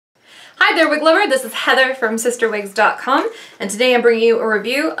Hi there, wig lover. This is Heather from CysterWigs.com, and today I'm bringing you a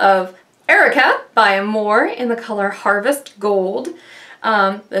review of Erika by Amore in the color Harvest Gold.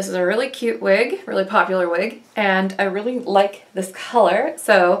 This is a really cute wig, really popular wig, and I really like this color,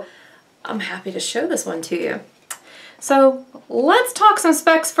 so I'm happy to show this one to you. So let's talk some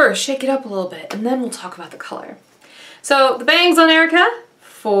specs first, shake it up a little bit, and then we'll talk about the color. So the bangs on Erika,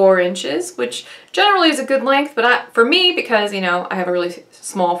 4 inches, which generally is a good length, but for me, because you know I have a really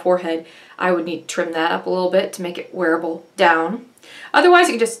small forehead, I would need to trim that up a little bit to make it wearable down. Otherwise,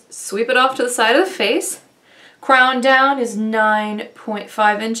 you can just sweep it off to the side of the face. Crown down is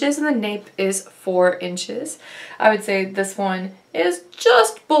 9.5 inches and the nape is 4 inches. I would say this one is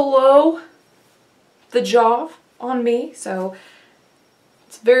just below the jaw on me, so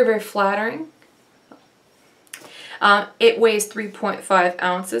it's very, very flattering. It weighs 3.5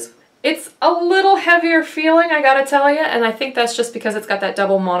 ounces. It's a little heavier feeling, I gotta tell you, and I think that's just because it's got that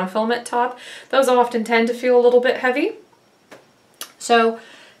double monofilament top. Those often tend to feel a little bit heavy. So,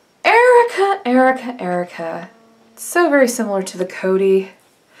 Erika, so very similar to the Cody.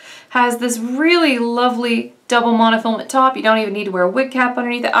 Has this really lovely double monofilament top. You don't even need to wear a wig cap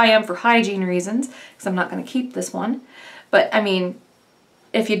underneath it. I am for hygiene reasons, because I'm not gonna keep this one. But, I mean,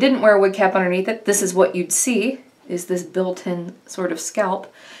 if you didn't wear a wig cap underneath it, this is what you'd see, is this built-in sort of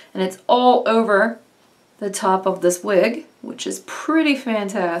scalp. And it's all over the top of this wig, which is pretty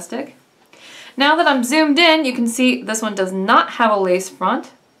fantastic. Now that I'm zoomed in, you can see this one does not have a lace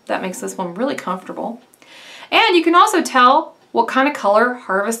front. That makes this one really comfortable. And you can also tell what kind of color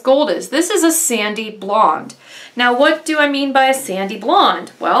Harvest Gold is. This is a sandy blonde. Now, what do I mean by a sandy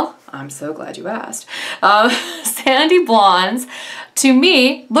blonde? Well, I'm so glad you asked. Sandy blondes, to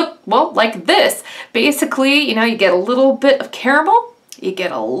me, look, well, like this. Basically, you know, you get a little bit of caramel, you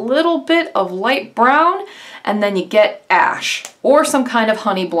get a little bit of light brown, and then you get ash, or some kind of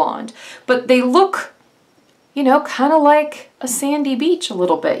honey blonde. But they look, you know, kind of like a sandy beach a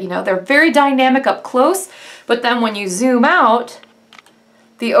little bit. You know, they're very dynamic up close, but then when you zoom out,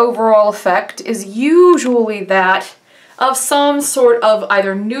 the overall effect is usually that of some sort of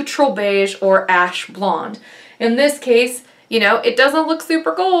either neutral beige or ash blonde. In this case, you know, it doesn't look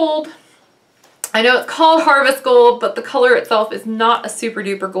super gold. I know it's called Harvest Gold, but the color itself is not a super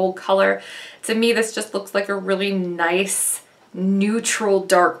duper gold color. To me, this just looks like a really nice, neutral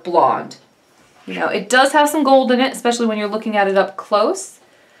dark blonde. You know, it does have some gold in it, especially when you're looking at it up close.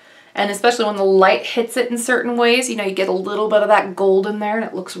 And especially when the light hits it in certain ways, you know, you get a little bit of that gold in there and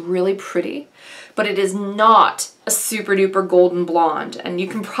it looks really pretty. But it is not a super duper golden blonde, and you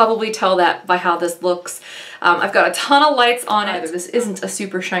can probably tell that by how this looks. I've got a ton of lights on it. This isn't a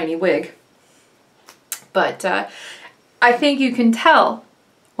super shiny wig. But I think you can tell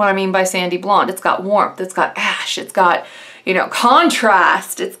what I mean by sandy blonde. It's got warmth, it's got ash, it's got, you know,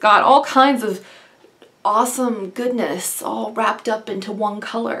 contrast, it's got all kinds of awesome goodness all wrapped up into one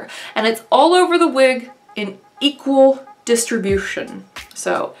color. And it's all over the wig in equal distribution.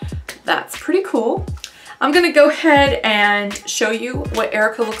 So that's pretty cool. I'm gonna go ahead and show you what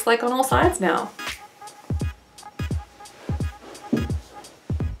Erika looks like on all sides now.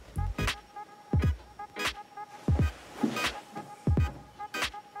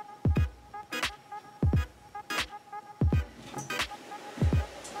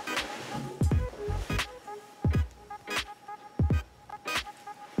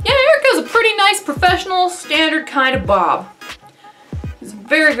 Pretty nice, professional, standard kind of bob. It's a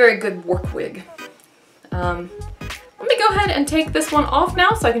very, very good work wig. Let me go ahead and take this one off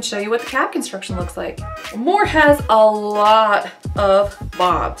now so I can show you what the cap construction looks like. Amore has a lot of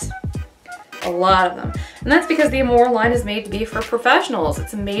bobs. A lot of them. And that's because the Amore line is made to be for professionals.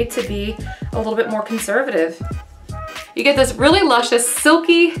 It's made to be a little bit more conservative. You get this really luscious,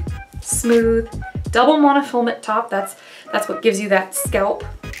 silky, smooth, double monofilament top. That's what gives you that scalp.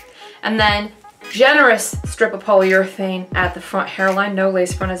 And then generous strip of polyurethane at the front hairline, no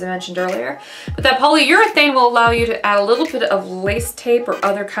lace front as I mentioned earlier. But that polyurethane will allow you to add a little bit of lace tape or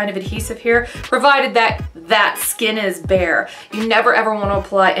other kind of adhesive here, provided that that skin is bare. You never ever want to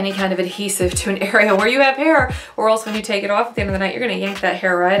apply any kind of adhesive to an area where you have hair, or else when you take it off at the end of the night, you're gonna yank that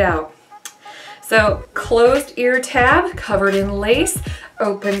hair right out. So closed ear tab, covered in lace,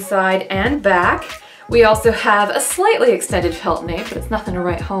 open side and back. We also have a slightly extended felt nape, but it's nothing to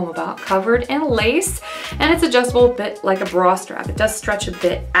write home about. Covered in lace, and it's adjustable a bit like a bra strap. It does stretch a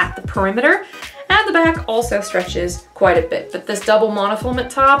bit at the perimeter, and the back also stretches quite a bit. But this double monofilament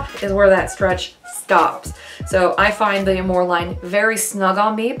top is where that stretch stops. So I find the Amore line very snug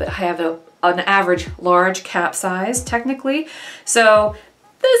on me, but I have an average large cap size technically. So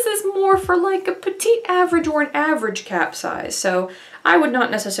This is more for like a petite average or an average cap size. So I would not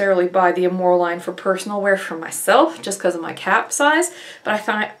necessarily buy the Amore line for personal wear for myself just because of my cap size, but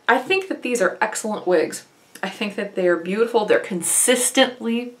I think that these are excellent wigs. I think that they are beautiful. They're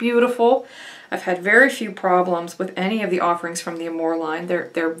consistently beautiful. I've had very few problems with any of the offerings from the Amore line.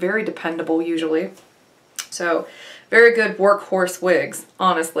 They're very dependable usually. So very good workhorse wigs,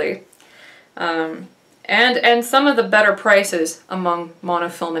 honestly. And some of the better prices among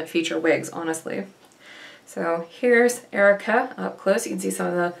monofilament feature wigs, honestly. So here's Erika up close. You can see some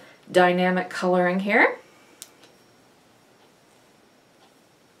of the dynamic coloring here.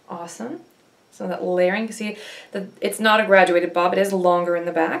 Awesome. So that layering, you see that it's not a graduated bob, it is longer in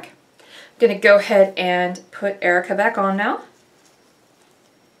the back. I'm going to go ahead and put Erika back on now.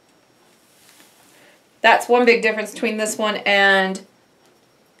 That's one big difference between this one and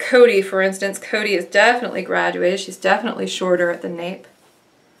Cody, for instance. Cody is definitely graduated. She's definitely shorter at the nape.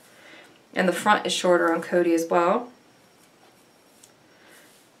 And the front is shorter on Cody as well.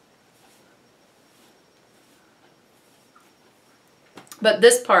 But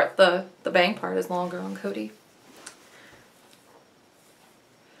this part, the bang part, is longer on Cody.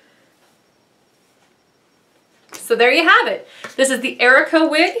 So there you have it. This is the Erika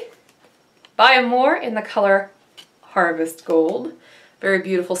wig by Amore in the color Harvest Gold. Very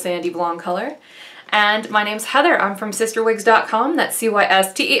beautiful sandy blonde color. And my name's Heather. I'm from CysterWigs.com. That's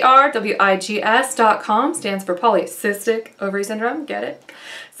CysterWigs.com. Stands for polycystic ovary syndrome. Get it?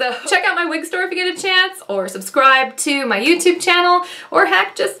 So check out my wig store if you get a chance, or subscribe to my YouTube channel, or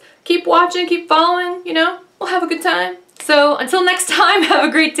heck, just keep watching, keep following, you know, we'll have a good time. So until next time, have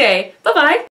a great day. Bye-bye.